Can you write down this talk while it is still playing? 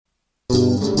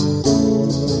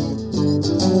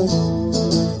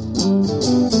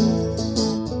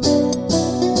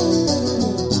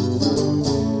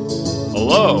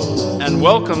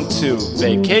welcome to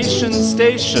Vacation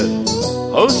Station,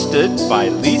 hosted by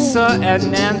Lisa and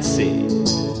Nancy,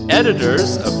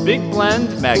 editors of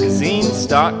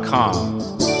BigBlendMagazines.com.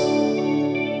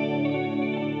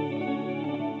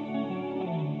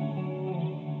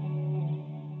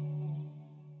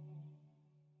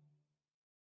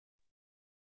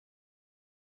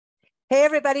 Hey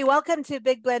everybody, welcome to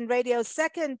Big Blend Radio's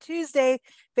second Tuesday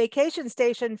Vacation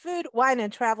Station Food, Wine,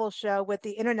 and Travel Show with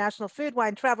the International Food,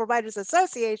 Wine, Travel Writers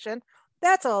Association.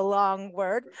 That's a long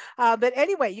word. But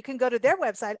anyway, you can go to their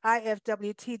website,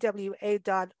 ifwtwa.org.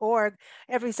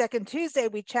 Every second Tuesday,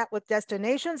 we chat with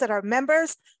destinations that are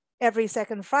members. Every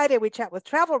second Friday, we chat with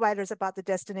travel writers about the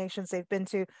destinations they've been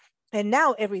to. And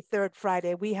now every third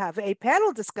Friday, we have a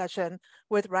panel discussion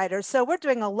with writers. So we're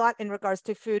doing a lot in regards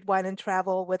to food, wine, and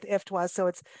travel with IFTWA. So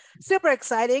it's super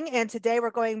exciting. And today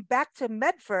we're going back to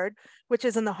Medford, which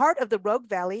is in the heart of the Rogue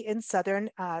Valley in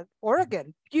Southern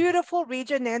Oregon. Beautiful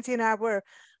region. Nancy and I were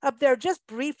up there just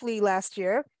briefly last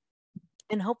year.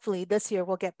 And hopefully this year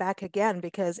we'll get back again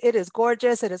because it is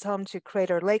gorgeous. It is home to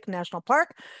Crater Lake National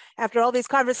Park. After all these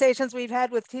conversations we've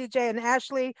had with TJ and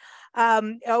Ashley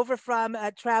over from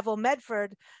Travel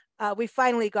Medford, we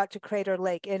finally got to Crater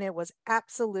Lake and it was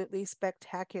absolutely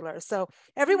spectacular. So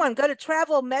everyone go to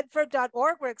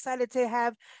travelmedford.org. We're excited to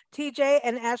have TJ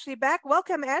and Ashley back.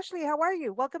 Welcome, Ashley. How are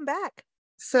you? Welcome back.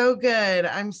 So good.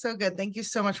 I'm so good. Thank you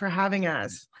so much for having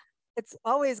us. It's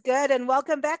always good. And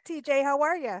welcome back, TJ. How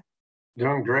are you?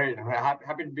 Doing great. I'm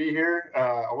happy to be here.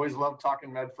 Always love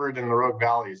talking Medford and the Rogue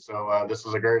Valley. So this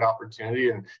is a great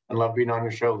opportunity and love being on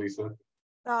your show, Lisa.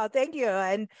 Oh, thank you.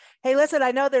 And hey, listen,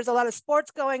 I know there's a lot of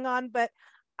sports going on, but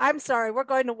I'm sorry, we're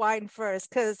going to wine first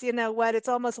because you know what? It's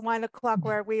almost wine o'clock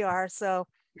where we are. So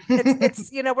it's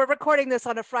we're recording this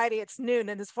on a Friday. It's noon.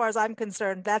 And as far as I'm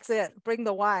concerned, that's it. Bring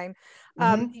the wine.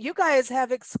 You guys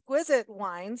have exquisite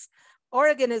wines.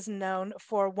 Oregon is known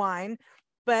for wine.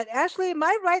 But Ashley, am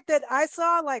I right that I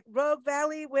saw like Rogue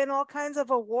Valley win all kinds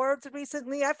of awards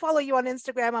recently? I follow you on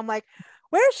Instagram. I'm like,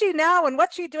 where is she now and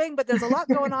what's she doing? But there's a lot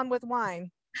going on with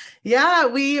wine. Yeah,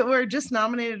 we were just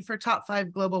nominated for top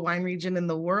 5 global wine region in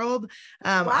the world.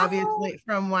 Wow. Obviously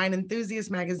from Wine Enthusiast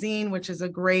magazine, which is a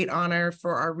great honor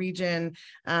for our region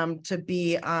to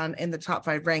be in the top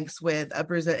 5 ranks with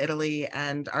Abruzzo, Italy,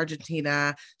 and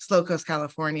Argentina, Slow Coast,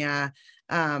 California,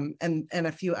 and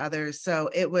a few others. So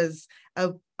it was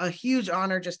a huge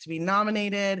honor just to be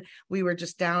nominated. We were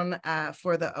just down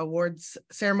for the awards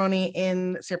ceremony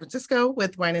in San Francisco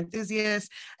with Wine Enthusiasts,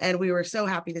 and we were so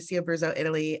happy to see Abruzzo,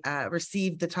 Italy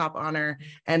receive the top honor.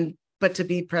 But to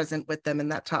be present with them in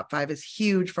that top 5 is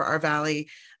huge for our valley.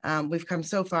 We've come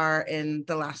so far in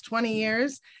the last 20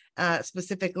 years.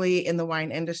 Specifically in the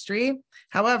wine industry.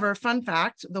 However, fun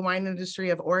fact, the wine industry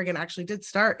of Oregon actually did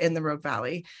start in the Rogue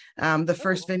Valley. The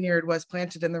first vineyard was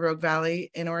planted in the Rogue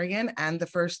Valley in Oregon, and the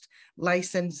first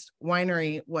licensed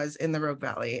winery was in the Rogue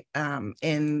Valley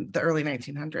in the early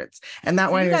 1900s. And that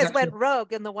winery, you guys went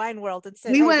rogue in the wine world and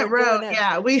said, we went rogue.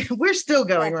 Yeah, we're still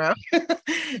going rogue.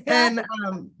 And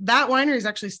that winery is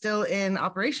actually still in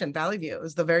operation. Valley View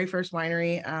is the very first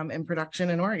winery in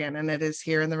production in Oregon, and it is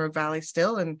here in the Rogue Valley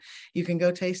still. And you can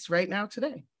go taste right now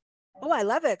today. Oh, I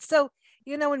love it. So,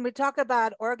 when we talk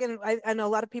about Oregon, I know a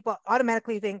lot of people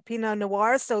automatically think Pinot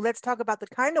Noir. So let's talk about the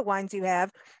kind of wines you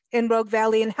have in Rogue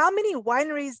Valley and how many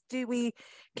wineries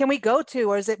can we go to,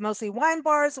 or is it mostly wine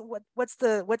bars? What's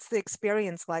the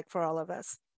experience like for all of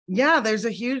us? Yeah, there's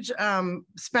a huge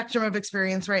spectrum of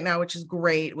experience right now, which is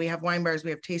great. We have wine bars,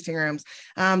 we have tasting rooms.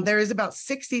 There is about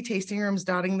 60 tasting rooms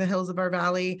dotting the hills of our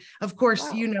valley. Of course,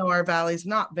 wow. Our valley's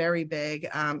not very big.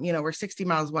 We're 60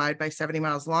 miles wide by 70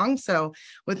 miles long. So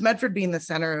with Medford being the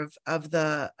center of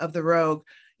the Rogue,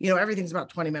 everything's about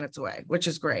 20 minutes away, which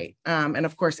is great. And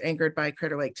of course, anchored by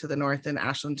Crater Lake to the north and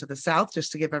Ashland to the south,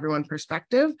 just to give everyone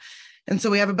perspective. And so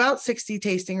we have about 60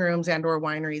 tasting rooms and or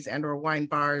wineries and or wine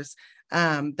bars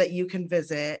that you can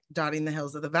visit dotting the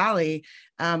hills of the valley.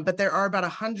 But there are about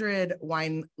 100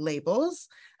 wine labels,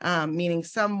 meaning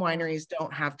some wineries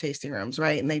don't have tasting rooms,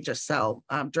 right? And they just sell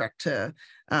direct to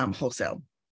wholesale.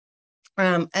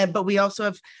 But we also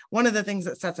have one of the things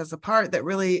that sets us apart that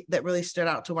really stood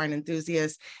out to wine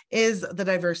enthusiasts is the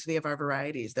diversity of our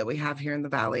varieties that we have here in the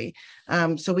valley.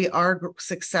 So we are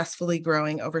successfully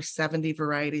growing over 70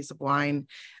 varieties of wine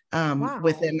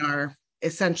within our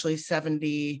essentially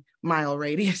 70-mile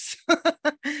radius.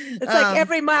 It's like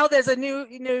every mile there's a new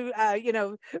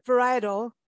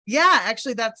varietal. Yeah,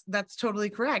 actually, that's totally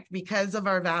correct. Because of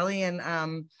our valley and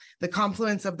the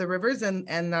confluence of the rivers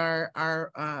and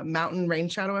our mountain rain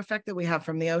shadow effect that we have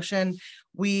from the ocean,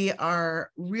 we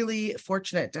are really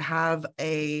fortunate to have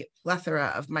a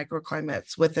plethora of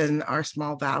microclimates within our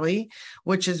small valley,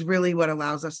 which is really what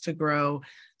allows us to grow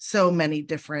so many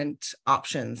different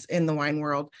options in the wine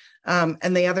world.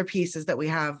 And the other piece is that we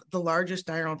have the largest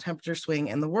diurnal temperature swing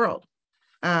in the world.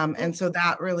 And so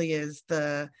that really is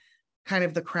the kind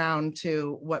of the crown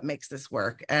to what makes this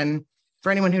work. And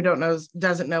for anyone who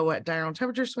doesn't know what diurnal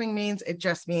temperature swing means, it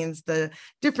just means the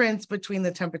difference between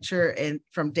the temperature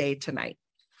from day to night.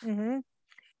 Mm-hmm.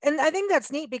 And I think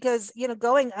that's neat because,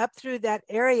 going up through that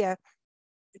area,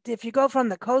 if you go from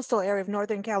the coastal area of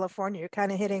Northern California, you're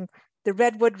kind of hitting the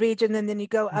Redwood region, and then you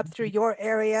go up through your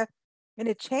area and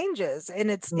it changes. And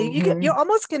you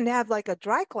almost can have like a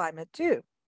dry climate too.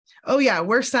 Oh yeah,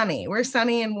 we're sunny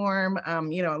and warm.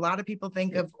 A lot of people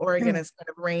think of Oregon as kind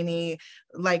of rainy,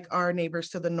 like our neighbors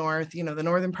to the north. The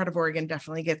northern part of Oregon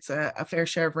definitely gets a fair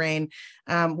share of rain.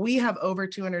 We have over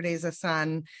 200 days of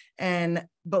sun,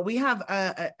 but we have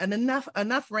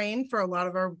enough rain for a lot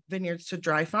of our vineyards to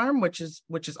dry farm, which is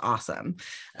awesome.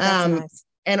 That's nice.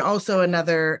 And also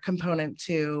another component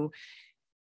to,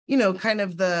 kind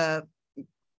of the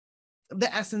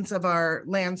essence of our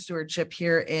land stewardship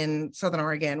here in Southern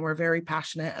Oregon. We're very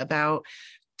passionate about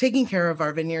taking care of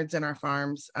our vineyards and our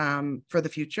farms for the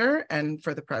future and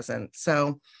for the present.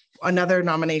 So another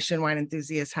nomination Wine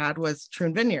Enthusiast had was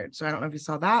Troon Vineyard. So I don't know if you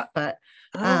saw that, but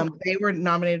they were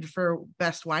nominated for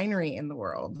Best Winery in the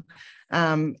world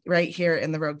right here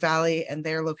in the Rogue Valley. And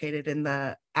they're located in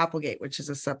the Applegate, which is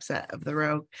a subset of the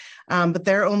Rogue. But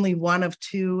they're only one of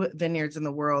 2 vineyards in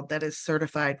the world that is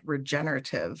certified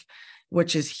regenerative,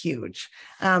 which is huge.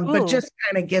 But just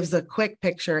kind of gives a quick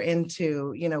picture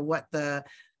into,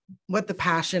 what the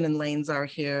passion and lanes are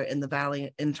here in the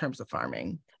Valley in terms of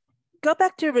farming. Go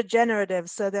back to regenerative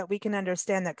so that we can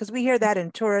understand that, because we hear that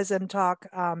in tourism talk.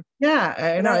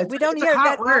 Yeah, I know. We don't hear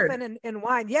that often in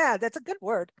wine. Yeah, that's a good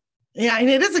word. Yeah, and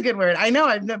it is a good word. I know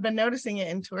I've been noticing it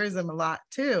in tourism a lot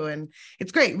too. And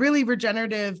it's great. Really,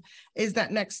 regenerative is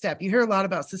that next step. You hear a lot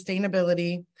about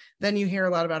sustainability, then you hear a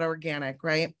lot about organic,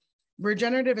 right?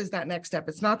 Regenerative is that next step.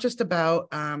 It's not just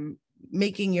about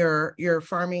making your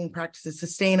farming practices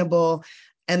sustainable,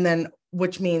 and then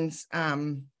which means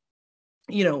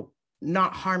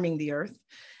not harming the earth.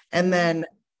 And then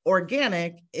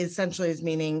organic essentially is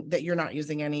meaning that you're not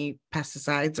using any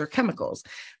pesticides or chemicals.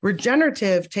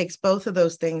 Regenerative takes both of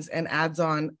those things and adds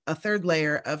on a third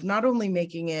layer of not only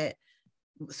making it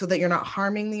so that you're not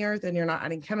harming the earth and you're not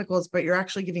adding chemicals, but you're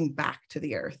actually giving back to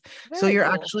the earth. So you're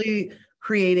actually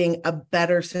creating a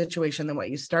better situation than what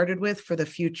you started with for the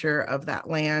future of that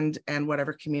land and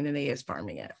whatever community is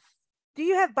farming it. Do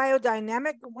you have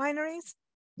biodynamic wineries?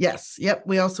 Yes. Yep.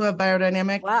 We also have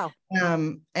biodynamic. Wow.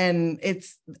 And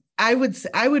I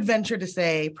would venture to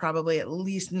say probably at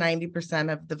least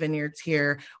 90% of the vineyards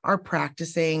here are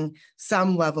practicing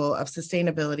some level of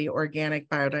sustainability, organic,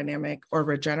 biodynamic, or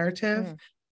regenerative,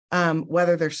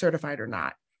 whether they're certified or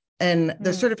not. And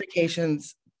the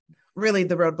certifications, really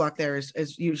the roadblock there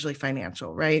is usually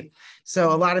financial, right?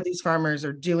 So a lot of these farmers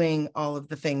are doing all of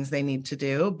the things they need to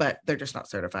do, but they're just not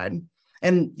certified.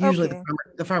 And usually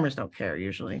the farmers don't care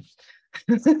usually.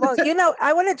 Well,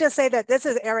 I want to just say that this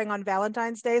is airing on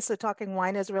Valentine's Day, so talking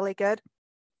wine is really good.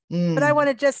 But I want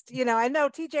to just, I know,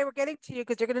 TJ, we're getting to you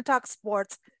because you're going to talk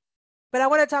sports, but I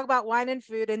want to talk about wine and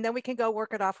food, and then we can go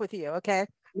work it off with you, okay?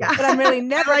 Yeah. But I'm really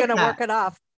never going to work it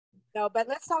off. No, but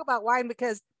let's talk about wine,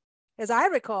 because as I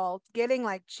recall, getting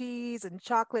like cheese and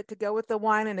chocolate to go with the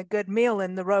wine and a good meal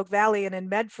in the Rogue Valley and in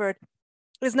Medford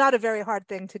is not a very hard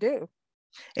thing to do.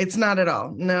 It's not at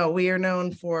all. No, we are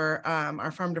known for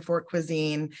our farm to fork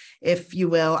cuisine, if you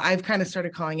will. I've kind of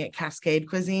started calling it Cascade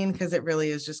cuisine because it really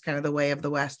is just kind of the way of the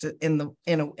West in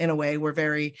a way. We're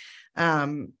very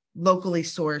locally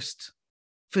sourced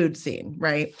food scene,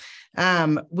 right?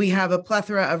 We have a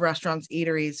plethora of restaurants,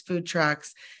 eateries, food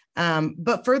trucks.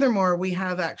 But furthermore, we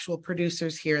have actual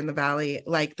producers here in the Valley,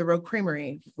 like the Rogue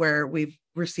Creamery, where we've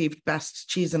received best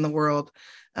cheese in the world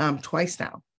twice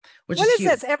now. What is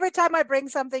this? Every time I bring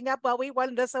something up, well, we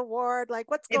won this award. Like,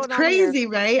 what's going on? It's crazy,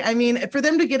 right? I mean, for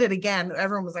them to get it again,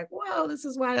 everyone was like, "Whoa, this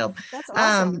is wild." That's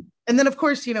awesome. And then, of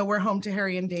course, we're home to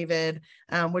Harry and David,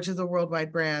 which is a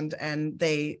worldwide brand, and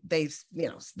they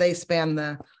span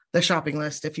the shopping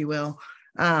list, if you will.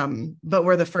 But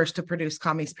we're the first to produce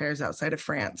Commies pears outside of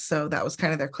France, so that was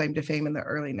kind of their claim to fame in the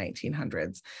early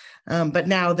 1900s. But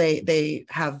now they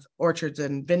have orchards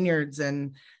and vineyards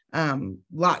and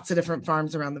lots of different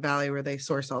farms around the valley where they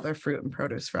source all their fruit and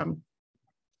produce from.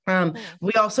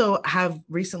 We also have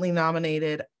recently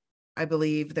nominated, I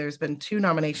believe there's been 2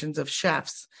 nominations of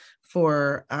chefs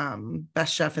for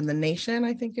best chef in the nation,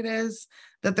 I think it is,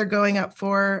 that they're going up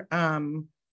for.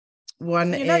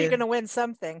 One so is, you're going to win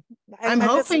something. I'm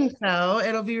hoping so.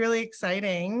 It'll be really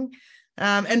exciting.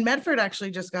 And Medford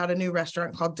actually just got a new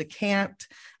restaurant called Decant,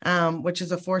 which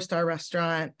is a 4-star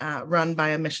restaurant run by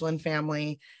a Michelin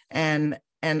family and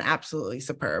absolutely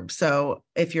superb. So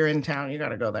if you're in town, you got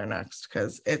to go there next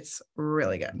because it's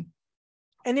really good.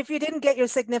 And if you didn't get your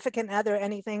significant other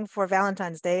anything for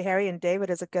Valentine's Day, Harry and David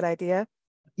is a good idea.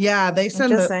 Yeah, they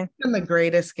send the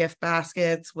greatest gift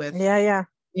baskets with. Yeah.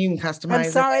 You can customize.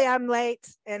 I'm sorry I'm late,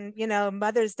 and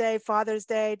Mother's Day, Father's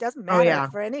Day, doesn't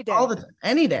matter for any day.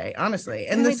 Any day, honestly.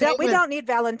 And we don't need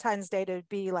Valentine's Day to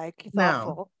be like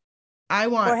thoughtful.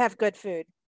 No, or have good food.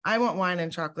 I want wine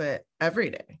and chocolate every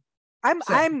day. I'm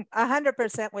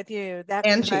 100% with you. That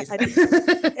and cheese.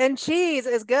 And cheese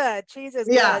is good. Cheese is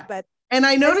good, but. And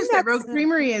I noticed that Rogue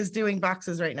Creamery is doing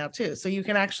boxes right now too, so you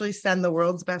can actually send the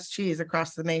world's best cheese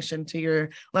across the nation to your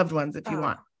loved ones if you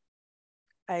want.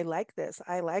 I like this.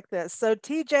 So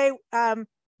TJ,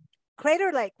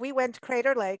 Crater Lake, we went to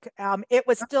Crater Lake. It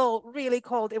was still really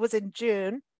cold. It was in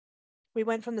June. We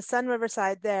went from the Sun River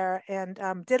side there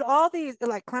and did all these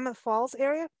like Klamath Falls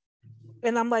area.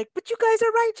 And I'm like, but you guys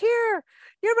are right here.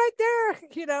 You're right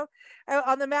there,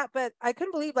 on the map. But I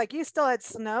couldn't believe like you still had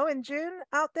snow in June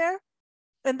out there.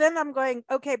 And then I'm going,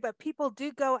 okay, but people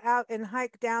do go out and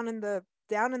hike down in the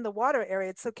water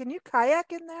area. So can you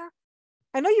kayak in there?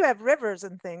 I know you have rivers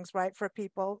and things, right, for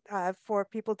people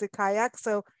to kayak.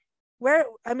 So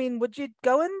would you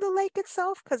go in the lake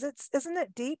itself? Because isn't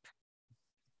it deep?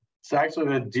 It's actually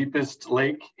the deepest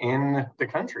lake in the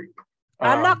country.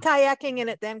 I'm not kayaking in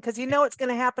it then, because it's going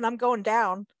to happen. I'm going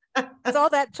down. It's all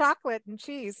that chocolate and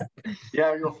cheese.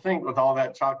 Yeah, you'll think with all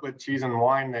that chocolate, cheese, and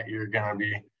wine that you're going to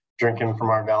be drinking from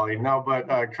our valley. No, but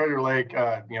Crater Lake,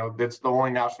 it's the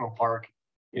only national park,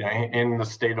 in the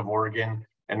state of Oregon.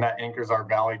 And that anchors our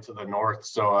valley to the north.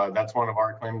 So that's one of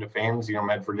our claim to fame.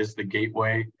 Medford is the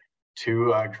gateway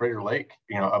to Crater Lake,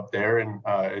 up there. And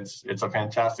it's a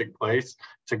fantastic place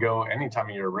to go any time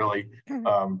of year, really.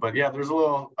 But yeah, there's a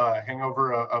little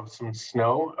hangover of some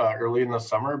snow early in the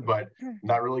summer, but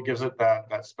that really gives it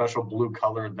that special blue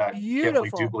color that can't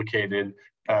be duplicated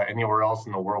anywhere else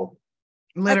in the world.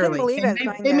 Literally. I couldn't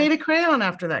believe it. They made a crayon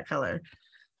after that color.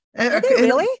 Did they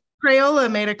really?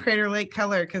 Crayola made a Crater Lake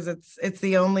color because it's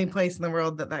the only place in the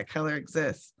world that color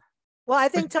exists. Well, I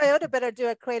think Toyota better do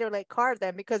a Crater Lake car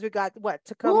then, because we got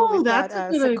Tacoma, we got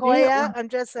Sequoia. Idea. I'm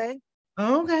just saying.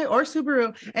 Okay, or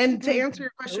Subaru. And to answer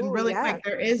your question really quick,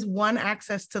 there is one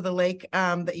access to the lake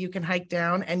that you can hike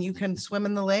down, and you can swim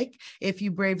in the lake if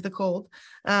you brave the cold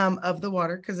of the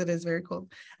water, because it is very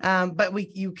cold.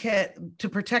 But you can't, to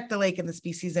protect the lake and the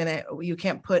species in it, you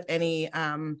can't put any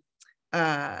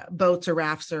boats or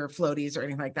rafts or floaties or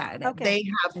anything like that. And they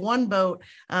have one boat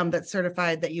that's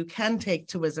certified that you can take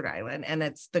to Wizard Island, and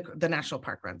it's the national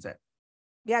park runs it.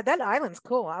 Yeah, that island's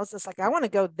cool. I was just like, I want to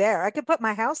go there. I could put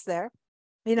my house there.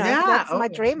 That's my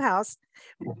dream house.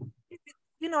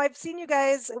 I've seen you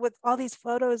guys with all these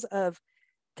photos of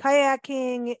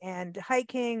kayaking and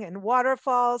hiking and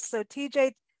waterfalls. So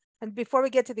TJ, and before we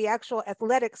get to the actual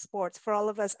athletic sports for all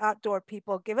of us outdoor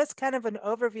people, give us kind of an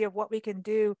overview of what we can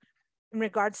do in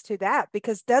regards to that,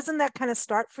 because doesn't that kind of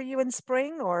start for you in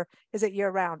spring, or is it year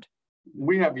round?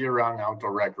 We have year-round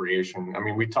outdoor recreation. I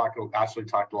mean, Ashley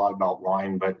talked a lot about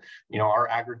wine, but our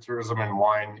agritourism and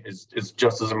wine is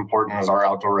just as important as our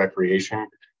outdoor recreation.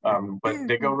 But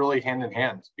they go really hand in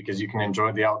hand, because you can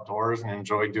enjoy the outdoors and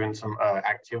enjoy doing some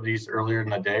activities earlier in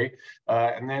the day,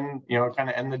 and then kind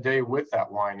of end the day with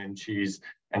that wine and cheese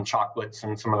and chocolates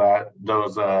and some of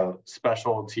those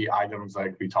specialty items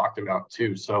like we talked about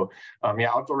too. So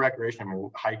outdoor recreation. I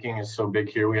mean, hiking is so big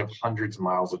here. We have hundreds of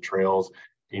miles of trails.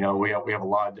 We have a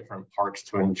lot of different parks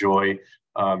to enjoy.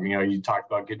 You talked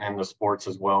about getting into sports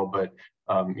as well, but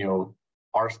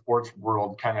our sports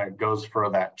world kind of goes for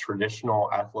that traditional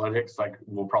athletics, like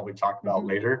we'll probably talk about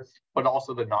later, but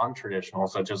also the non-traditional,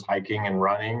 such as hiking and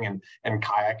running and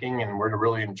kayaking, and we're to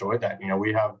really enjoy that.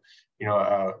 We have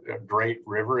a great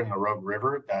river in the Rogue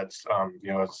River. That's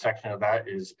a section of that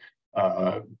is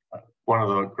one of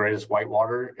the greatest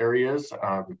whitewater areas,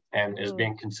 and is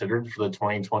being considered for the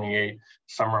 2028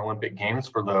 Summer Olympic Games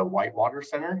for the Whitewater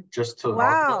Center, just to the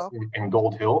north in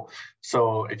Gold Hill.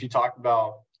 So if you talk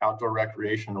about outdoor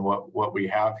recreation and what we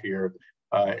have here,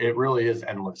 it really is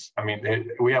endless. I mean,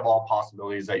 we have all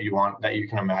possibilities that you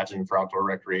can imagine for outdoor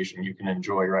recreation you can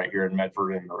enjoy right here in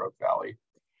Medford and the Rogue Valley.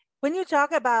 When you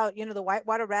talk about the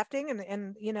whitewater rafting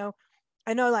and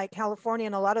I know like California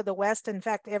and a lot of the West, in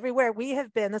fact, everywhere we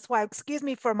have been, that's why, excuse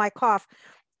me for my cough.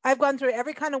 I've gone through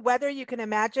every kind of weather you can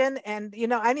imagine. And,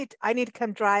 I need to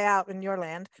come dry out in your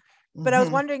land. But I was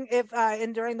wondering if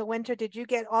during the winter, did you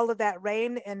get all of that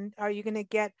rain, and are you going to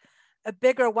get a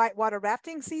bigger whitewater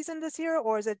rafting season this year,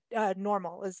 or is it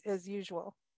normal as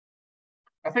usual?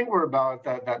 I think we're about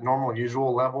that normal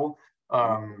usual level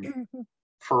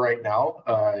for right now.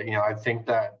 I think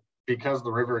that because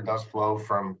the river does flow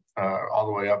from all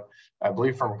the way up, I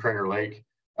believe from Crater Lake,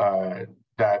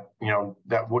 that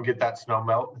we'll get that snow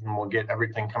melt and we'll get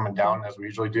everything coming down as we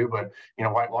usually do. But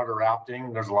whitewater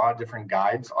rafting, there's a lot of different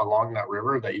guides along that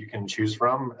river that you can choose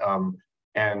from.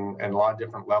 And a lot of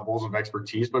different levels of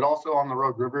expertise, but also on the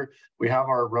Rogue River, we have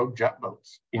our Rogue jet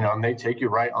boats, and they take you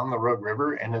right on the Rogue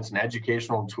River, and it's an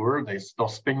educational tour. They'll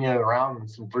spin you around in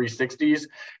some 360s,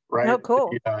 right? Oh,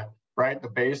 cool. Right at the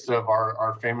base of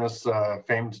our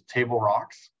famed Table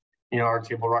Rocks, our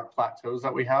Table Rock plateaus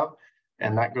that we have,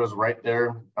 and that goes right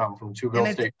there from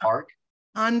Tuville State Park.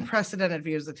 Unprecedented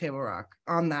views of Table Rock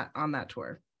on that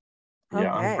tour.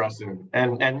 Yeah, okay. Unprecedented,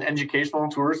 and educational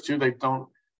tours too. They don't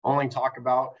only talk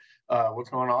about what's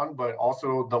going on, but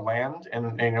also the land.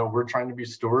 And we're trying to be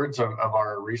stewards of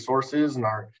our resources and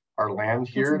our land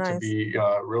here to be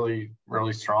really,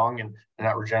 really strong in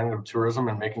that regenerative tourism,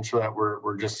 and making sure that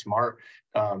we're just smart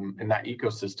in that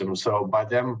ecosystem. So by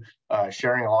them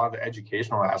sharing a lot of the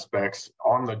educational aspects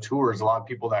on the tours, a lot of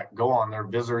people that go on there,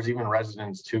 visitors, even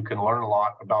residents too, can learn a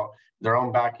lot about their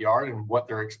own backyard and what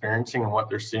they're experiencing and what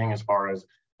they're seeing as far as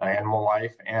animal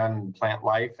life and plant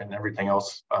life and everything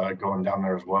else going down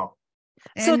there as well.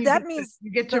 And so that means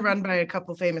you get to run by a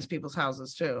couple famous people's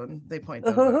houses too, and they point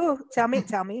those out. Tell me.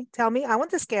 I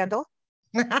want the scandal.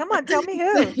 Come on, tell me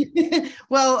who.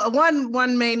 Well,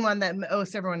 one main one that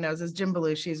most everyone knows is Jim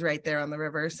Belushi's right there on the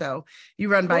river. So you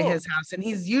run by his house, and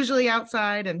he's usually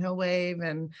outside, and he'll wave,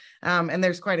 and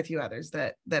there's quite a few others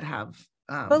that have.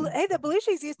 Hey, the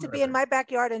Belushis used to be in my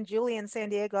backyard in Julian, in San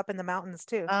Diego, up in the mountains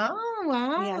too. Oh,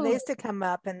 wow. Yeah, they used to come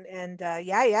up and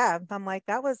yeah. I'm like,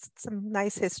 that was some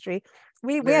nice history.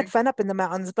 We had fun up in the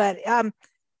mountains, but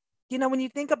when you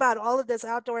think about all of this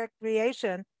outdoor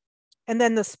recreation and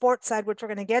then the sports side, which we're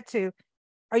going to get to,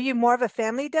 are you more of a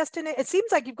family destination? It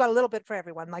seems like you've got a little bit for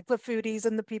everyone, like the foodies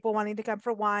and the people wanting to come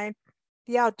for wine,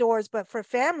 the outdoors, but for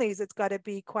families, it's got to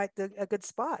be quite a good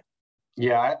spot.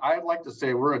 Yeah, I'd like to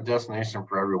say we're a destination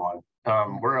for everyone.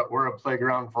 We're a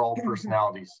playground for all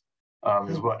personalities,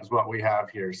 is what we have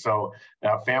here. So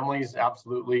families,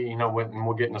 absolutely,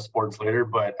 we'll get into sports later,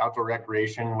 but outdoor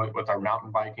recreation with our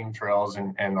mountain biking trails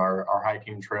and our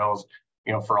hiking trails,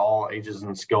 for all ages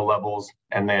and skill levels.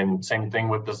 And then same thing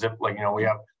with the zip, we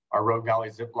have our Rogue Valley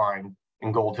zip line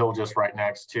in Gold Hill just right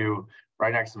next to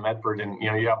Medford, and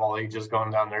you have all ages going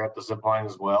down there at the zip line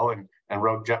as well. And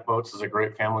Rogue Jet Boats is a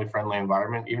great family-friendly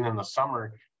environment. Even in the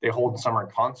summer, they hold summer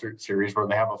concert series where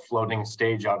they have a floating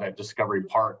stage out at Discovery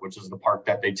Park, which is the park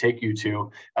that they take you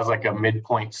to as like a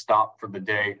midpoint stop for the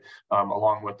day,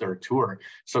 along with their tour.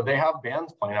 So they have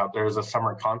bands playing out there as a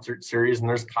summer concert series, and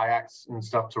there's kayaks and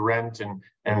stuff to rent,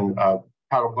 and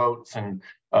paddle boats and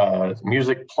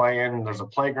music playing. There's a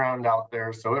playground out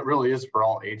there. So it really is for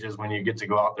all ages when you get to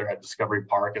go out there at Discovery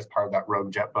Park as part of that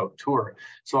Rogue Jet Boat tour.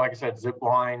 So like I said, zip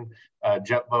line,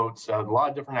 jet boats, a lot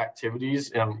of different activities.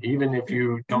 Even if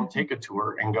you don't take a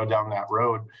tour and go down that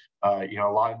road, a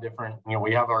lot of different,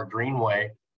 we have our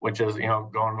Greenway, which is,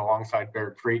 going alongside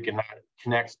Bear Creek, and that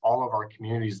connects all of our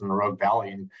communities in the Rogue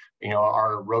Valley. And,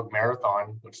 our Rogue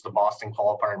Marathon, which is the Boston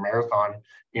Qualifier Marathon,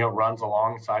 runs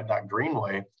alongside that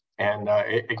Greenway. And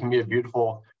it can be a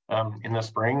beautiful in the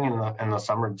spring and the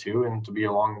summer too, and to be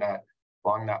along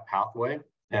that pathway.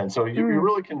 And so you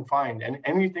really can find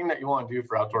anything that you want to do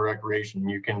for outdoor recreation,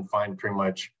 you can find pretty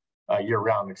much year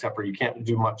round, except for you can't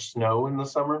do much snow in the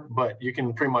summer, but you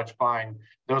can pretty much find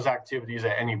those activities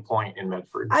at any point in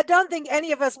Medford. I don't think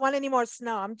any of us want any more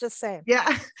snow. I'm just saying.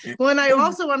 Yeah. Well, and I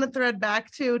also want to thread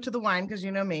back to the wine, because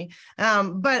you know me.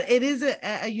 But it is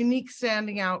a unique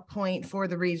standing out point for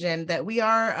the region that we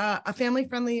are a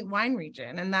family-friendly wine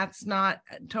region, and that's not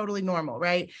totally normal,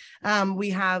 right? We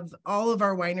have all of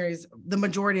our wineries, the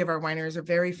majority of our wineries are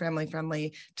very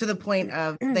family-friendly, to the point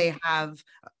of they have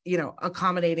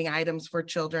accommodating items for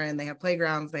children. They have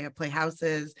playgrounds, they have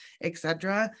playhouses,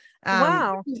 etc.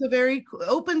 Wow. So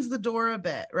opens the door a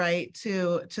bit, right,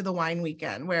 to the wine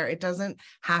weekend, where it doesn't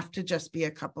have to just be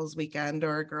a couple's weekend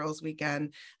or a girls'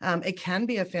 weekend. It can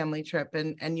be a family trip,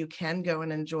 and you can go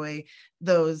and enjoy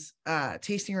those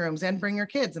tasting rooms and bring your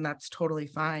kids, and that's totally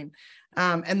fine.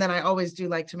 And then I always do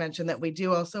like to mention that we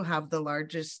do also have the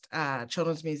largest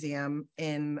children's museum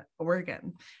in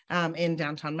Oregon, in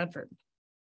downtown Medford.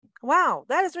 Wow,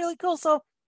 that is really cool. So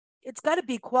it's got to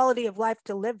be quality of life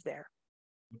to live there.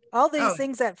 All these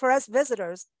things that for us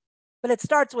visitors, but it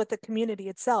starts with the community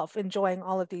itself enjoying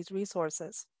all of these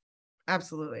resources.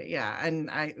 Absolutely. Yeah. And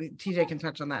TJ can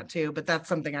touch on that too, but that's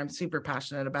something I'm super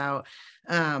passionate about.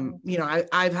 You know,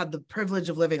 I've had the privilege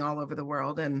of living all over the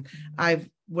world, and I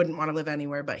wouldn't want to live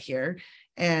anywhere but here.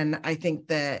 And I think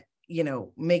that, you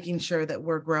know, making sure that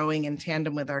we're growing in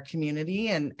tandem with our community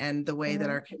and the way that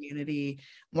our community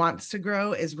wants to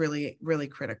grow is really, really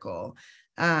critical.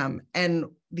 And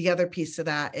the other piece to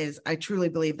that is I truly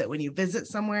believe that when you visit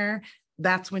somewhere,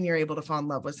 that's when you're able to fall in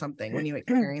love with something, when you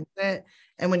experience it.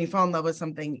 And when you fall in love with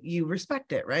something, you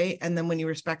respect it, right? And then when you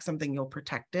respect something, you'll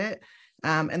protect it.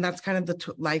 And that's kind of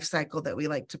the life cycle that we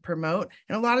like to promote.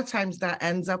 And a lot of times that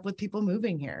ends up with people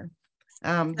moving here.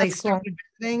 They started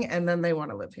visiting and then they want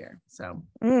to live here. So,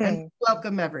 and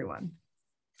welcome everyone.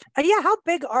 Yeah, how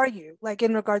big are you, like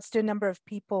in regards to number of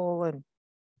people? And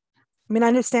I mean, I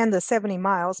understand the 70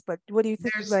 miles, but what do you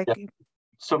think?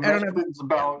 So Medford's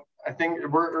about, I think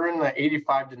we're in the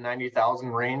 85 to 90,000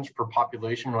 range per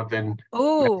population within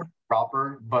Medford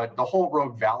proper, but the whole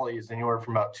Rogue Valley is anywhere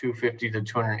from about 250 to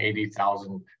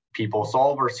 280,000 people. So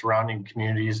all of our surrounding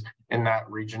communities in that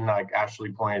region, like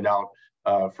Ashley pointed out,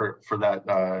 for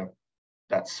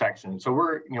that section. So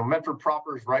we're, you know, Medford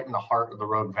proper is right in the heart of the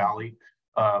Rogue Valley,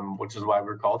 which is why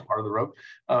we're called Heart of the Rogue.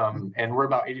 And we're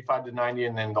about 85 to 90,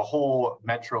 and then the whole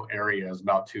metro area is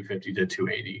about 250 to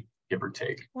 280, give or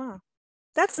take. Wow.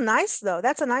 That's nice though.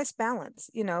 That's a nice balance,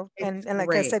 you know, and like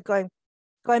great. I said, going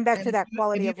back to that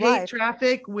quality of life.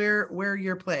 Traffic, we're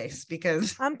your place,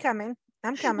 because I'm coming.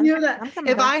 You know that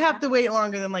if I have to wait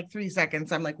longer than like 3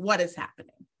 seconds, I'm like, what is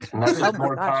happening? And that's just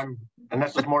more time. And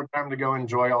that's just more time to go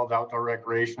enjoy all the outdoor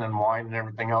recreation and wine and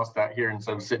everything else that here,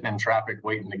 instead of sitting in traffic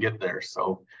waiting to get there.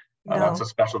 So that's a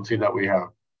specialty that we have.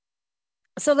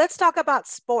 So let's talk about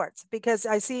sports, because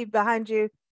I see behind you.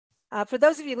 For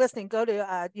those of you listening, go to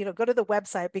the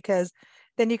website, because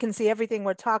then you can see everything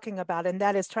we're talking about, and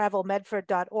that is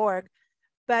travelmedford.org.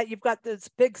 But you've got this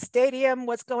big stadium.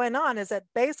 What's going on? Is it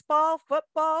baseball,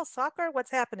 football, soccer?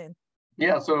 What's happening?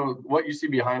 Yeah. So what you see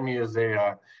behind me is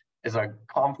a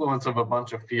confluence of a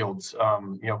bunch of fields.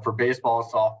 You know, for baseball,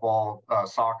 softball,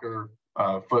 soccer,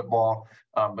 football.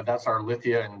 But that's our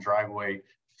Lithia and driveway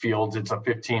fields. It's a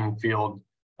 15-field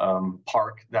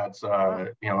park that's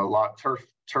a lot of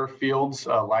turf fields,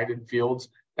 lighted fields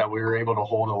that we were able to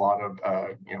hold a lot of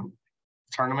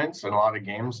tournaments and a lot of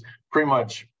games. Pretty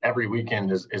much every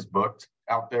weekend is booked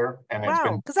out there, and it's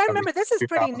been, because I remember this is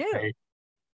pretty new.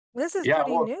 This is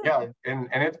pretty new. Yeah, and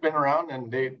it's been around,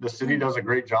 and the city does a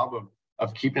great job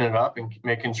of keeping it up and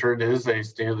making sure it is a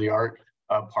state-of-the-art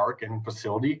park and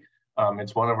facility.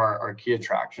 It's one of our key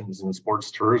attractions in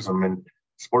sports tourism, and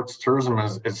sports tourism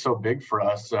is so big for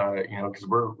us, because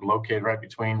we're located right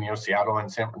between, Seattle and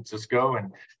San Francisco,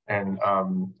 and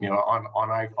on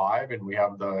I-5, and we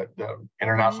have the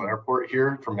international airport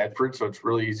here from Medford, so it's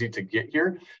really easy to get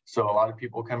here. So a lot of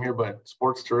people come here, but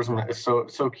sports tourism is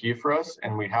so key for us,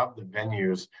 and we have the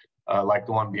venues like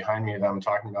the one behind me that I'm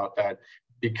talking about, that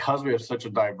because we have such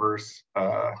a diverse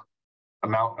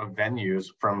amount of venues,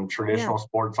 from traditional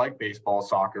sports like baseball,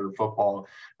 soccer, football,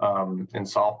 and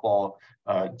softball,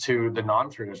 to the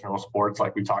non-traditional sports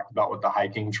like we talked about with the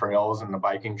hiking trails and the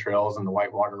biking trails and the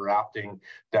whitewater rafting,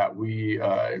 that we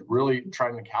really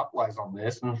trying to capitalize on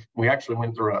this. And we actually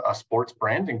went through a sports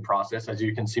branding process, as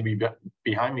you can see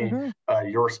behind me,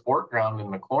 your sport ground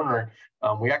in the corner.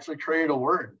 We actually created a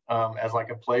word as like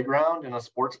a playground and a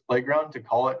sports playground to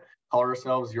call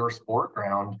ourselves Your Sport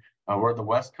Ground, where the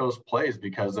West Coast plays,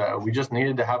 because we just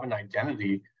needed to have an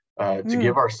identity to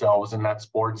give ourselves in that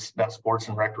sports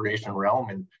and recreation realm.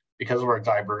 And because of our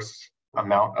diverse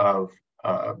amount of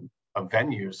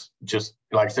venues, just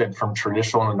like I said, from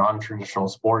traditional and non-traditional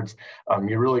sports,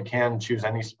 you really can choose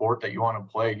any sport that you want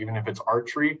to play, even if it's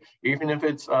archery, even if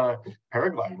it's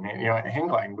paragliding, hang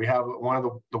gliding. We have one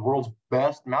of the world's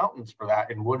best mountains for that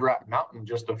in Wood Rat Mountain,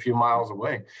 just a few miles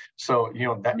away. So,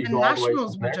 that you go all the way.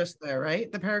 Nationals were just there,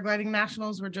 right? The paragliding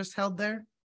nationals were just held there.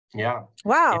 Yeah.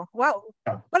 Wow.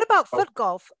 Yeah. What about foot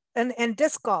golf and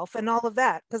disc golf and all of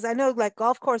that? Because I know like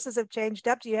golf courses have changed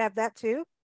up. Do you have that too?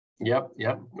 Yep.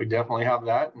 We definitely have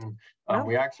that. And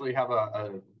we actually have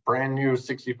a brand new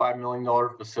 $65 million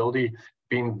facility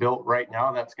being built right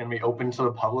now that's going to be open to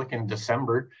the public in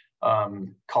December,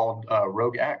 called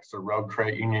Rogue X, or Rogue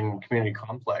Credit Union Community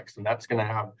Complex. And that's going to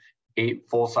have 8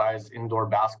 full-size indoor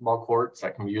basketball courts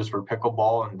that can be used for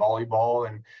pickleball and volleyball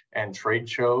and trade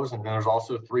shows. And then there's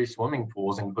also 3 swimming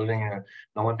pools, including an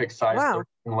Olympic-sized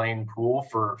 13-lane pool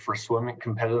for swimming,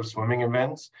 competitive swimming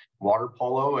events, water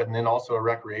polo, and then also a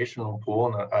recreational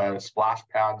pool and a splash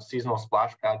pad, seasonal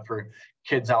splash pad for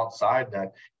kids outside.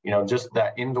 That, just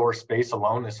that indoor space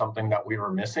alone is something that we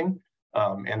were missing.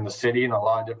 And the city and a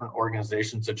lot of different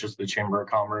organizations such as the Chamber of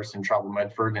Commerce and Travel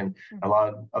Medford and a lot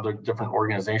of other different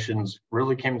organizations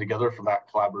really came together for that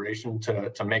collaboration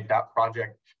to make that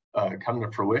project come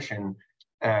to fruition.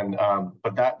 And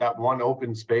but that one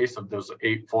open space of those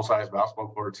 8 full-size basketball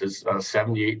courts is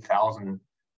 78,000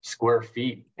 square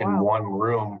feet in one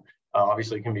room.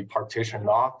 Obviously it can be partitioned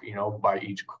off, by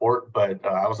each court, but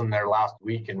I was in there last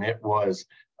week and it was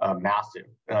massive,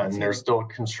 and they're still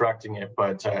constructing it,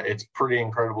 but it's pretty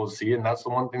incredible to see. And that's the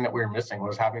one thing that we were missing,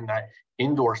 was having that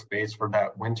indoor space for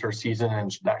that winter season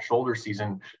and that shoulder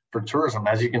season for tourism.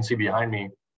 As you can see behind me,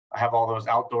 I have all those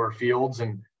outdoor fields,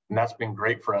 and that's been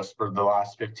great for us for the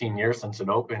last 15 years since it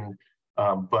opened.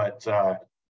 But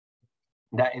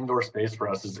that indoor space for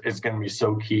us is going to be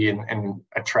so key in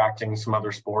attracting some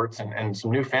other sports and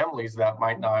some new families that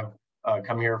might not have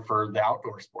come here for the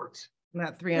outdoor sports.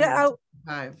 That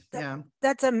 305.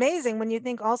 That's amazing when you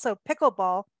think also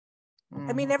pickleball.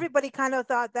 I mean, everybody kind of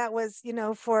thought that was,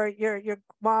 for your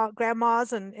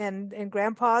grandmas and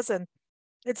grandpas, and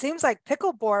it seems like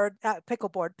pickleball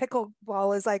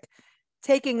is like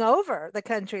taking over the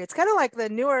country. It's kind of like the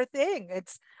newer thing.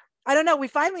 I don't know. We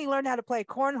finally learned how to play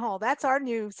cornhole. That's our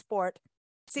new sport.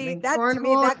 See, that to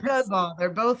me, that goes. They're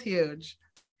both huge.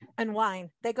 And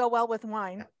wine. They go well with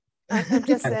wine. I'm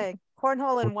just saying.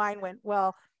 Cornhole and wine went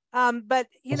well. But,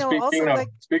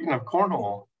 speaking of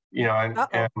cornhole,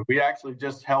 and we actually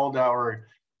just held our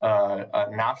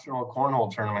national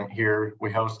cornhole tournament here.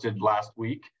 We hosted last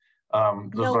week.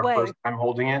 This was our first time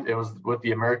holding it. It was with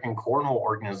the American Cornhole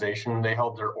Organization. They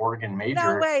held their Oregon major.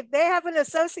 No way. They have an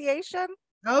association?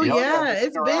 Oh, yeah.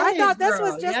 It's big. I thought this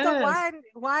was just a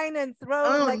wine and throw.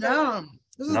 Oh,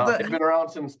 no. They've been around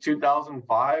since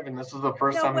 2005, and this is the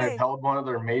first time they've held one of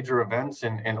their major events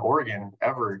in Oregon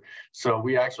ever. So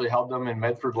we actually held them in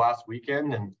Medford last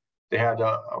weekend, and they had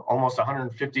almost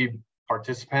 150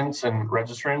 participants and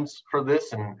registrants for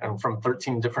this, and from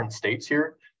 13 different states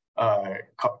here,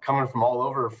 coming from all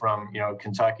over, from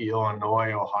Kentucky,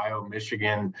 Illinois, Ohio,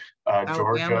 Michigan,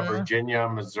 Georgia, Virginia,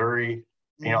 Missouri,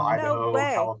 Idaho,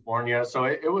 California. So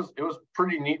it was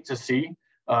pretty neat to see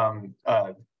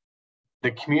the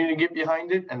community get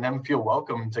behind it and them feel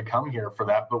welcome to come here for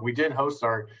that. But we did host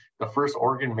the first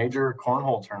Oregon major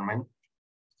cornhole tournament,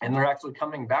 and they're actually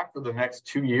coming back for the next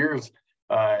 2 years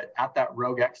at that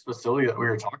Rogue X facility that we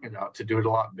were talking about to do it a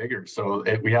lot bigger. So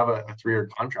we have a 3-year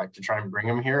contract to try and bring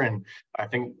them here. And I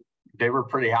think they were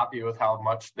pretty happy with how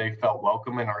much they felt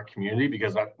welcome in our community,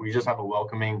 because we just have a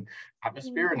welcoming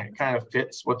atmosphere, and it kind of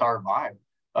fits with our vibe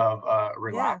of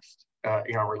relaxed.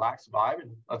 Relaxed vibe,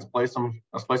 and let's play some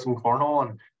cornhole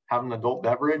and have an adult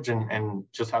beverage and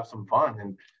just have some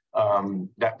fun. And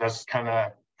that's kind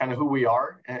of who we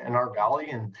are in our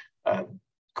valley, and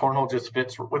cornhole just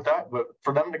fits with that. But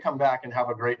for them to come back and have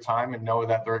a great time and know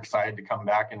that they're excited to come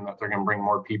back and that they're going to bring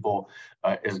more people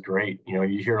is great. You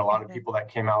hear a lot of people that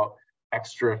came out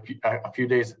a few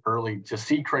days early to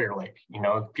see Crater Lake.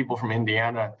 People from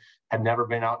Indiana had never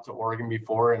been out to Oregon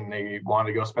before, and they wanted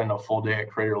to go spend a full day at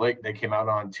Crater Lake. They came out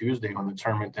on Tuesday when the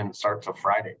tournament didn't start till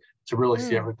Friday to really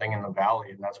see everything in the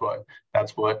valley, and that's what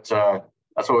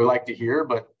we like to hear.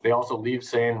 But they also leave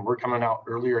saying we're coming out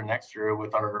earlier next year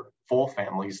with our full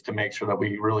families to make sure that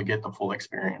we really get the full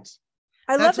experience.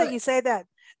 I love that you say that.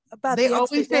 They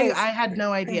always say, I had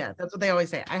no idea. That's what they always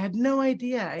say. I had no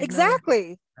idea.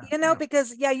 Exactly.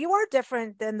 Because you are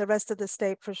different than the rest of the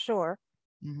state for sure.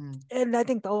 Mm-hmm. And I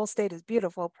think the whole state is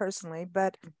beautiful personally,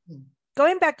 but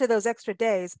going back to those extra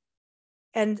days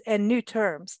and new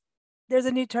terms, there's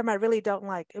a new term I really don't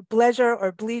like, bleisure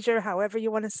or bleisure, however you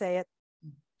want to say it.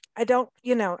 I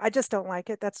just don't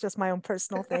like it. That's just my own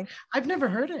personal thing. I've never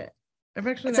heard it. I've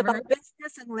actually never heard it. It's about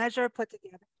business and leisure put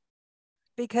together.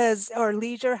 Or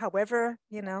leisure, however,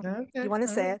 you want to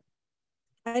say it.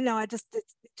 I know, it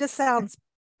just sounds,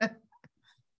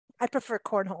 I prefer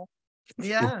cornhole.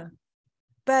 Yeah.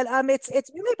 But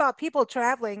it's really about people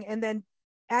traveling and then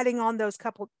adding on those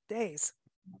couple days.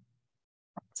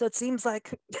 So it seems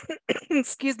like,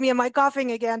 excuse me, am I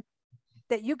coughing again?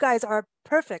 That you guys are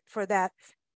perfect for that.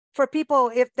 For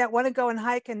people that want to go and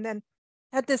hike and then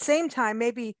at the same time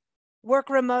maybe work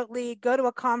remotely, go to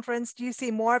a conference. Do you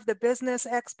see more of the business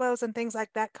expos and things like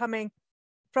that coming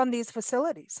from these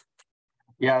facilities?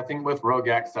 Yeah, I think with Rogue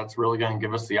X, that's really going to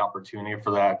give us the opportunity for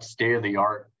that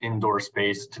state-of-the-art indoor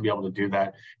space to be able to do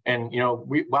that. And,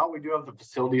 while we do have the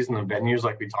facilities and the venues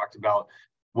like we talked about,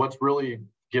 what's really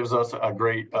gives us a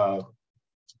great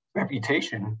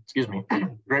reputation,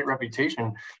 great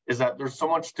reputation, is that there's so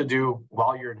much to do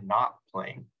while you're not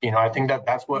playing. I think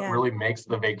that's what really makes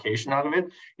the vacation out of it.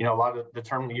 A lot of the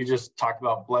term you just talked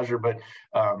about, pleasure, but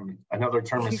another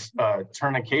term is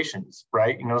tournications,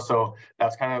 right? So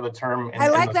that's kind of the term. I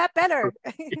like that better.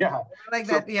 Yeah, I like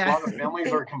that. Yeah, a lot of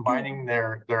families are combining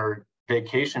their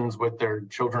vacations with their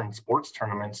children's sports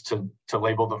tournaments to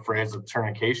label the phrase of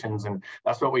tournications, and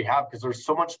that's what we have, because there's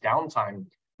so much downtime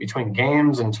between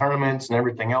games and tournaments and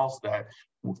everything else that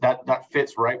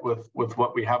fits right with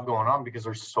what we have going on, because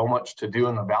there's so much to do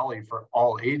in the Valley for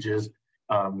all ages,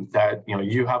 that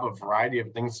you have a variety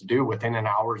of things to do within an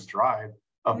hour's drive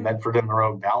of Medford and the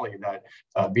Rogue Valley, that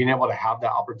being able to have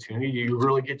that opportunity, you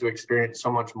really get to experience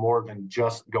so much more than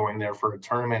just going there for a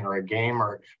tournament or a game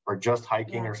or just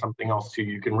hiking or something else too.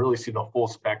 You can really see the full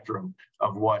spectrum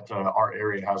of what our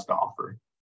area has to offer.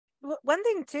 One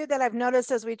thing too that I've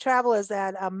noticed as we travel is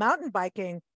that mountain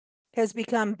biking has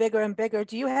become bigger and bigger.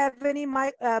 Do you have any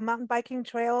mountain biking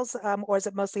trails, or is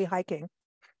it mostly hiking?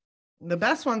 The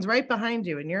best one's right behind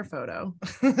you in your photo.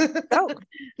 Oh,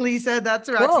 Lisa, that's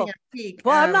cool. Roxy Peak.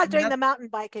 Well, I'm not doing the mountain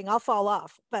biking. I'll fall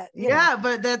off. But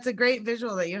but that's a great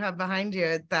visual that you have behind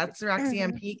you. That's Roxy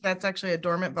Peak. That's actually a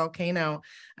dormant volcano.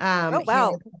 Oh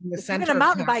wow! If you're gonna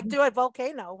mountain bike through a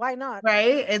volcano, why not?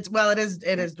 Right? It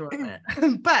is dormant,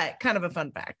 but kind of a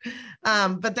fun fact.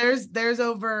 But there's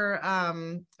over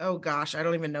oh gosh, I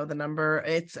don't even know the number.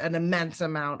 It's an immense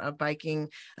amount of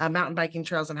mountain biking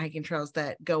trails and hiking trails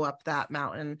that go up that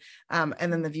mountain, and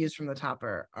then the views from the top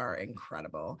are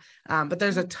incredible. But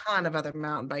there's a ton of other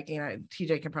mountain biking.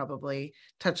 TJ can probably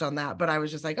touch on that, but I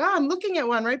was just like, I'm looking at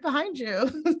one right behind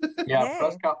you. Yeah,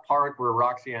 Prescott Park, where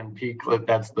Roxy and Peak,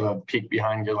 that's the peak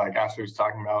behind you, like Ashley was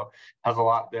talking about, has a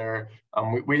lot there.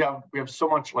 We have so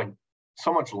much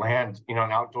land,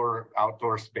 an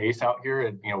outdoor space out here,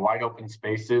 and wide open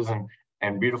spaces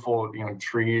and beautiful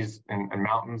trees and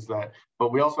mountains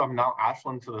but we also have Mount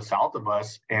Ashland to the south of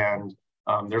us, and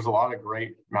there's a lot of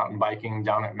great mountain biking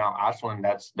down at Mount Ashland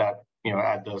at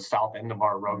the south end of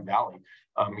our Rogue Valley.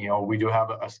 We do have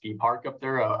a ski park up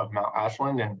there of Mount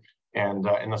Ashland, and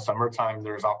in the summertime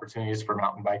there's opportunities for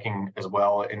mountain biking as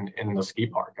well in the ski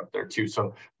park up there too.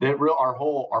 So our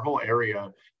whole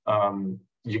area,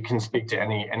 you can speak to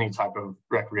any type of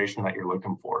recreation that you're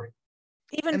looking for.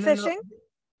 Even fishing?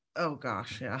 Oh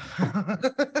gosh, yeah.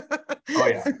 Oh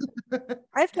yeah.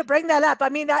 I have to bring that up. I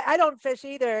mean, I don't fish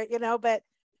either, but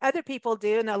other people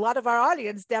do, and a lot of our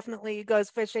audience definitely goes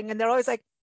fishing, and they're always like,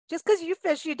 just because you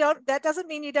fish, that doesn't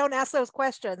mean you don't ask those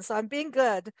questions. So I'm being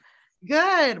good.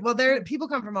 Good. Well, people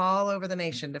come from all over the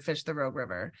nation to fish the Rogue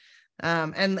River.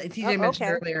 And TJ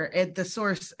mentioned earlier, the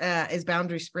source is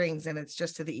Boundary Springs, and it's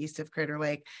just to the east of Crater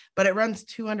Lake, but it runs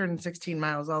 216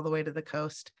 miles all the way to the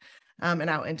coast, and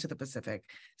out into the Pacific.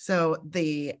 So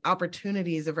the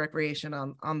opportunities of recreation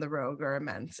on the Rogue are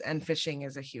immense, and fishing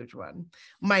is a huge one.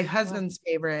 My husband's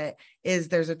favorite is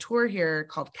there's a tour here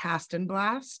called Cast and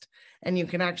Blast, and you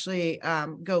can actually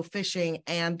go fishing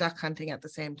and duck hunting at the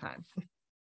same time.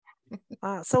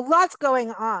 So lots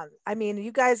going on. I mean,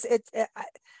 you guys,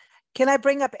 can I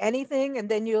bring up anything and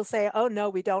then you'll say, oh no,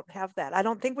 we don't have that. I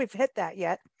don't think we've hit that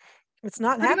yet. It's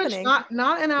not Pretty happening.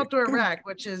 Not an outdoor rec,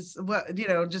 which is what,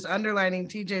 just underlining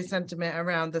TJ's sentiment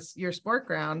around your sport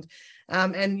ground,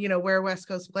 and where West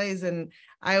Coast plays. And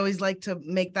I always like to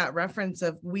make that reference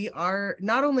of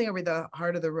not only are we the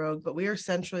heart of the Rogue, but we are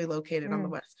centrally located on the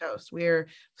West Coast. We're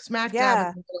smack dab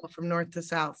in the middle from north to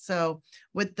south. So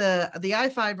with the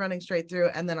I-5 running straight through,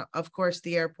 and then of course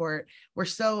the airport, we're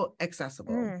so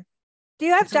accessible. Do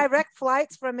you have direct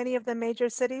flights from any of the major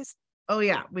cities? Oh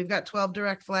yeah, we've got 12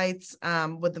 direct flights,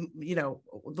 with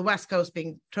the West Coast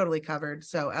being totally covered.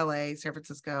 So LA, San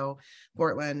Francisco,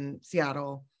 Portland,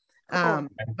 Seattle, but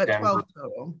Denver. 12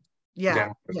 total. Yeah.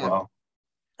 Denver as well.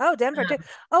 Oh, Denver too.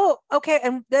 Oh, okay.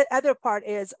 And the other part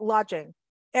is lodging.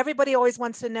 Everybody always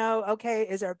wants to know, okay,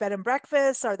 is there bed and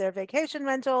breakfast? Are there vacation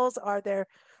rentals? Are there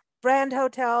brand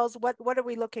hotels? What are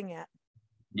we looking at?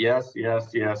 Yes. Yeah,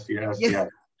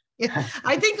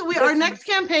 I think our next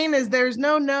campaign is there's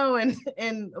no,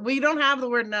 and we don't have the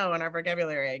word no in our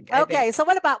vocabulary. Okay, so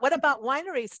what about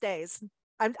winery stays?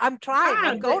 I'm trying.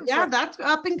 I'm going. Yeah, that's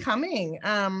up and coming.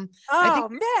 I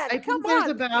think there's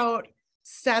about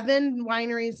 7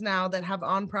 wineries now that have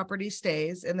on-property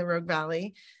stays in the Rogue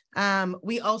Valley.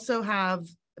 We also have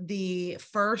the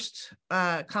first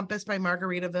Compass by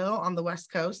Margaritaville on the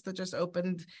West Coast that just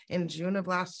opened in June of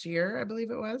last year, I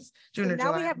believe it was June So or now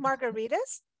July. we have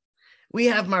margaritas. We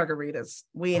have margaritas.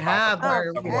 We have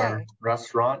margaritas.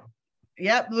 Restaurant.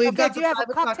 Yep, we've got. Do you have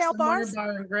a cocktail bar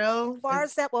and grill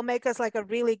bars that will make us like a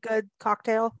really good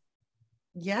cocktail?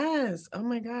 Yes. Oh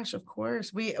my gosh. Of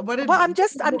course. I'm trying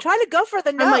to go for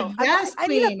the no. I'm like, yes, I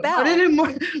need a bell.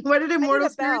 What did Immortal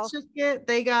Spirits just get?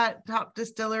 They got top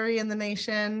distillery in the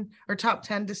nation, or top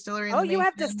 10 distillery in the nation. Oh, you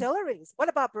have distilleries. What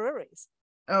about breweries?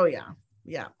 Oh yeah.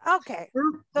 Yeah. Okay.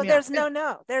 So there's no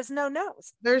no. There's no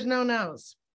no's. There's no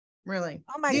no's. Really.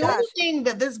 Oh my gosh. The only thing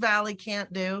that this valley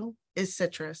can't do is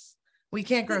citrus. We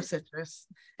can't grow citrus,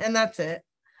 and that's it.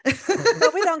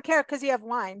 But we don't care because you have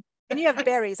wine. And you have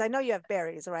berries. I know you have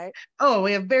berries, right? Oh,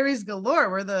 we have berries galore.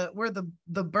 We're the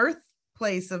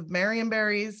birthplace of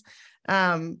Marionberries.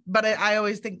 But I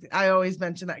always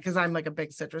mention that because I'm like a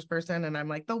big citrus person, and I'm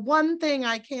like, the one thing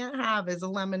I can't have is a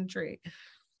lemon tree.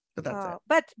 But that's it.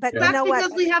 But that's you know because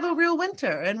what? we have a real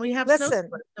winter, and we have snow,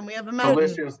 and we have a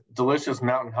mountain. Delicious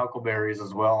mountain huckleberries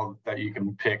as well that you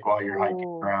can pick while you're hiking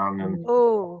around. And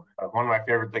one of my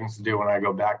favorite things to do when I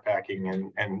go backpacking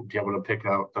and be able to pick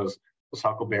out those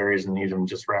huckleberries and eat them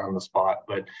just right on the spot.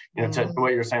 But to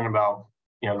what you're saying about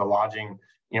the lodging,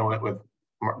 with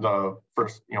the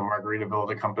first Margaritaville,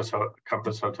 the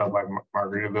Compass Hotel by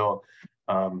Margaritaville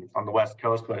on the West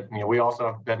Coast. But we also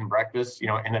have bed and breakfast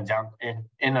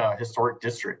in a historic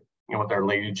district, with our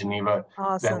Lady Geneva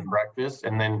bed and breakfast.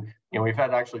 And then we've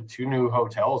had actually 2 new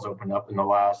hotels open up in the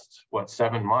last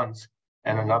 7 months,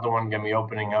 and another one gonna be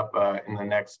opening up in the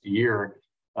next year,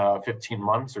 15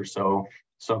 months or so.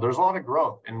 So there's a lot of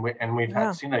growth, and we've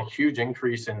seen a huge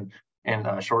increase in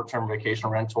short-term vacation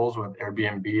rentals with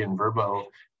Airbnb and Vrbo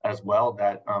as well.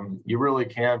 That you really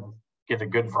can get a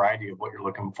good variety of what you're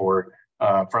looking for,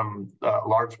 from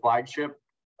large flagship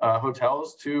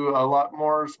hotels to a lot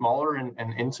more smaller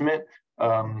and intimate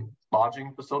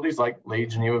lodging facilities like Lady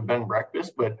Geneva Bed and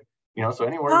Breakfast. But so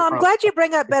anywhere. I'm glad you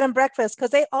bring up bed and breakfast,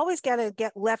 because they always gotta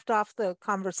get left off the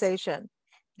conversation.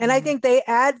 And I think they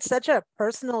add such a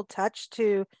personal touch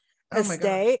to the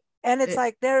stay. And it's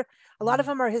like a lot of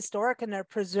them are historic, and they're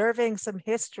preserving some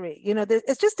history.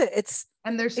 It's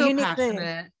and they're so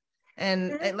passionate.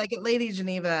 And like at Lady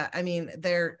Geneva, I mean,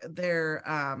 their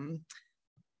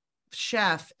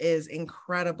chef is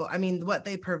incredible. I mean, what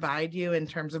they provide you in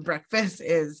terms of breakfast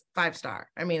is 5-star.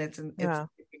 I mean, it's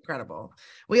incredible.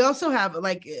 We also have,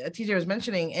 like TJ was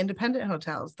mentioning, independent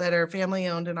hotels that are family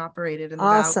owned and operated in the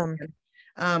valley.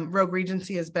 Rogue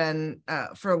Regency has been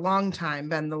for a long time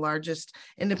been the largest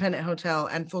independent hotel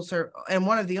and and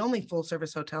one of the only full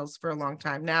service hotels for a long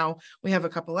time. Now we have a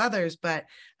couple others, but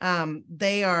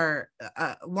they are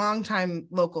a longtime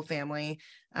local family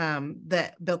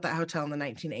that built that hotel in the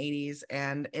 1980s,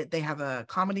 and they have a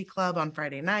comedy club on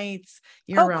Friday nights,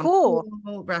 year-round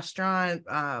pool, restaurant,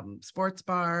 sports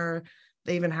bar.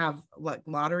 They even have like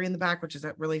lottery in the back, which is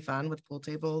really fun with pool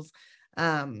tables.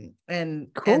 And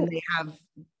they have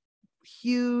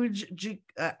huge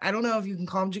I don't know if you can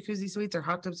call them jacuzzi suites or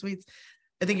hot tub suites.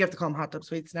 I think you have to call them hot tub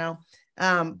suites now,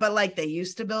 but like they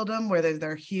used to build them, where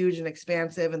they're huge and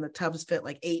expansive, and the tubs fit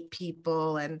like 8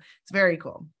 people, and it's very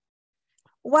cool.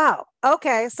 Wow.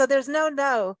 Okay, so there's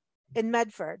no in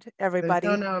Medford, everybody.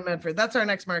 There's no in Medford. That's our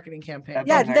next marketing campaign.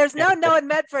 There's no in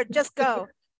Medford. Just go,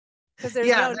 because there's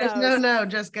no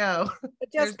just go.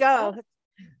 Just go.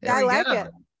 I like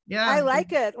it. Yeah, I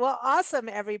like it. Well, awesome,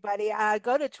 everybody.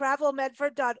 Go to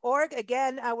travelmedford.org.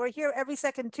 Again, we're here every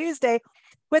second Tuesday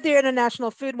with the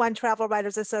International Food Wine Travel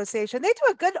Writers Association. They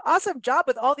do a good, awesome job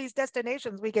with all these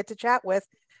destinations we get to chat with.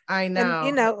 I know.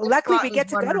 And, luckily we get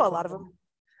to go to a lot of them.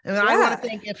 And I want to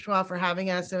thank IFTWA for having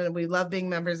us, and we love being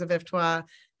members of IFTWA.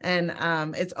 And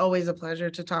it's always a pleasure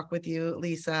to talk with you,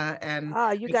 Lisa. And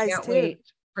you guys can't wait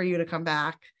for you to come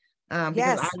back.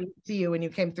 Because I didn't see you when you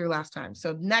came through last time.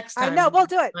 So next time. I know, we'll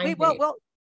do it. We will. Well,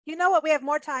 you know what? We have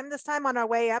more time this time on our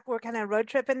way up. We're kind of road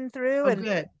tripping through.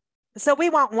 Good. So we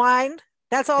want wine.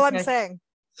 That's all I'm saying.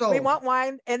 So we want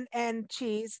wine and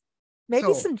cheese,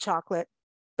 maybe some chocolate,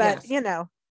 but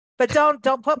but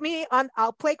don't put me on.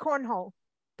 I'll play cornhole,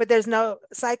 but there's no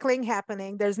cycling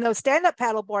happening. There's no stand-up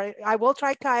paddleboard. I will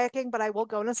try kayaking, but I will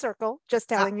go in a circle. Just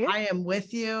telling you. I am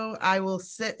with you. I will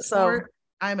sit sport.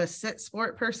 I'm a sit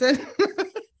sport person.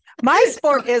 My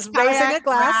sport is raising a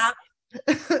glass.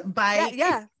 Bike.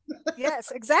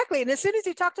 Yes, exactly. And as soon as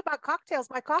you talked about cocktails,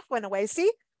 my cough went away.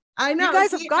 See, I know you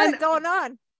guys have got it going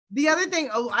on. The other thing,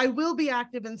 I will be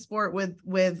active in sport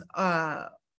with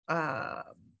axe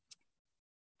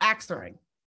throwing.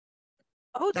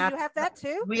 Oh, do you have that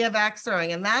too? We have axe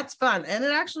throwing, and that's fun, and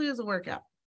it actually is a workout.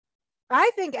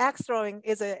 I think axe throwing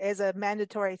is a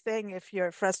mandatory thing if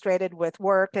you're frustrated with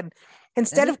work, and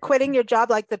instead of quitting your job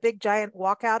like the big giant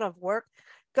walkout of work,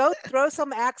 go throw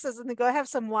some axes and then go have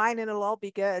some wine and it'll all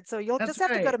be good. So you'll just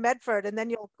have to go to Medford and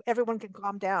then everyone can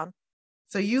calm down.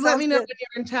 So you let me know when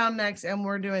you're in town next and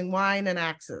we're doing wine and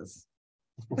axes.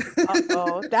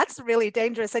 Oh, that's really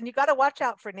dangerous. And you got to watch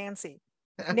out for Nancy.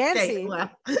 Nancy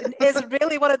is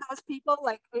really one of those people,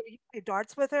 like you play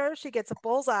darts with her, she gets a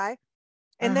bullseye.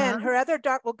 And then her other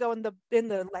dart will go in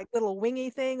the like little wingy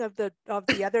thing of the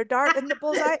other dart in the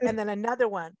bullseye, and then another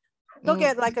one. You'll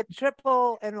get like a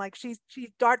triple, and like she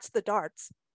darts the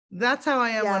darts. That's how I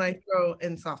am when I throw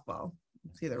in softball.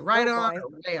 It's either right on or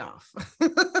way off.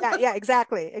 yeah,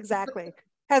 exactly.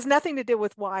 Has nothing to do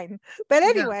with wine. But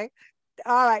anyway,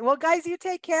 all right. Well, guys, you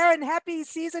take care and happy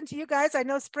season to you guys. I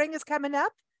know spring is coming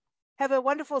up. Have a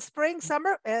wonderful spring,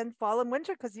 summer, and fall and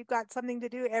winter, because you've got something to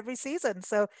do every season.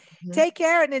 So take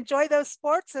care and enjoy those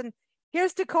sports. And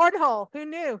here's to cornhole. Who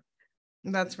knew?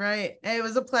 That's right. Hey, it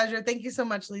was a pleasure. Thank you so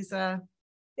much, Lisa.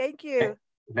 Thank you.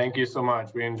 Thank you so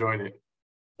much. We enjoyed it.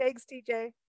 Thanks,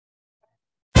 TJ.